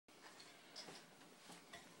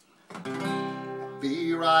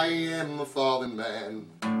here I am, a fallen man.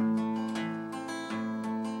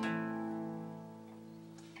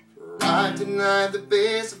 For I denied the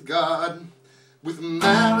face of God with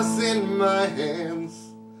malice in my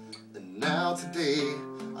hands. And now today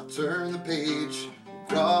I turn the page and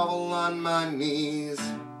grovel on my knees.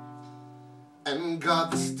 And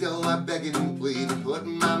God, still I beg and plead, put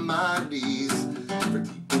my mind at ease. For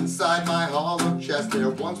deep inside my hollow chest there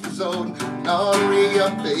once was owed an artery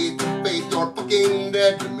of faith, faith you're fucking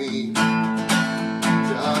dead to me.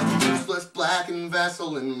 Just a useless blackened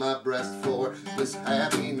vessel in my breast for this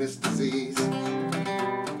happiness disease.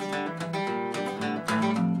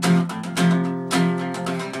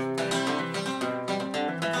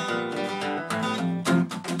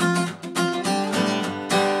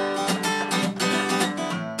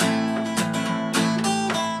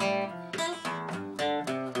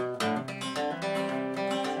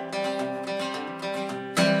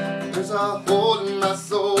 There's a hole in my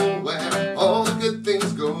soul where all the good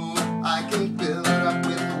things go. I can fill it up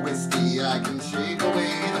with whiskey, I can shake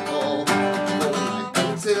away the cold.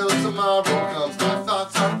 Until tomorrow comes, my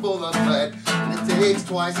thoughts are full of lead, and it takes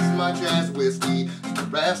twice as much as whiskey to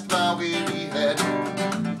rest my weary head.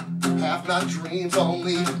 Have not dreams,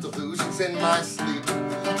 only delusions in my sleep.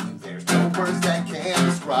 There's no words that can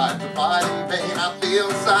describe the fight in vain I feel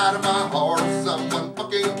inside of my heart. Someone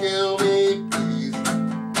fucking kill me, please.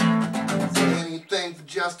 Anything for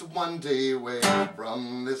just one day away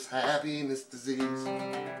from this happiness disease.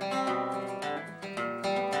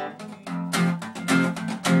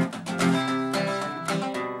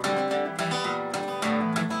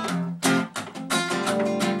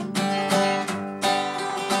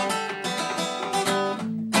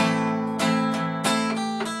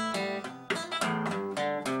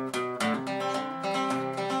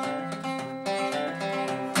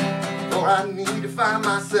 For I need to find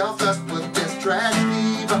myself, thus put this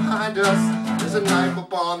tragedy behind us. There's a knife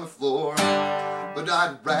up on the floor, but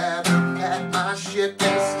I'd rather pack my shit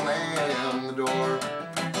and slam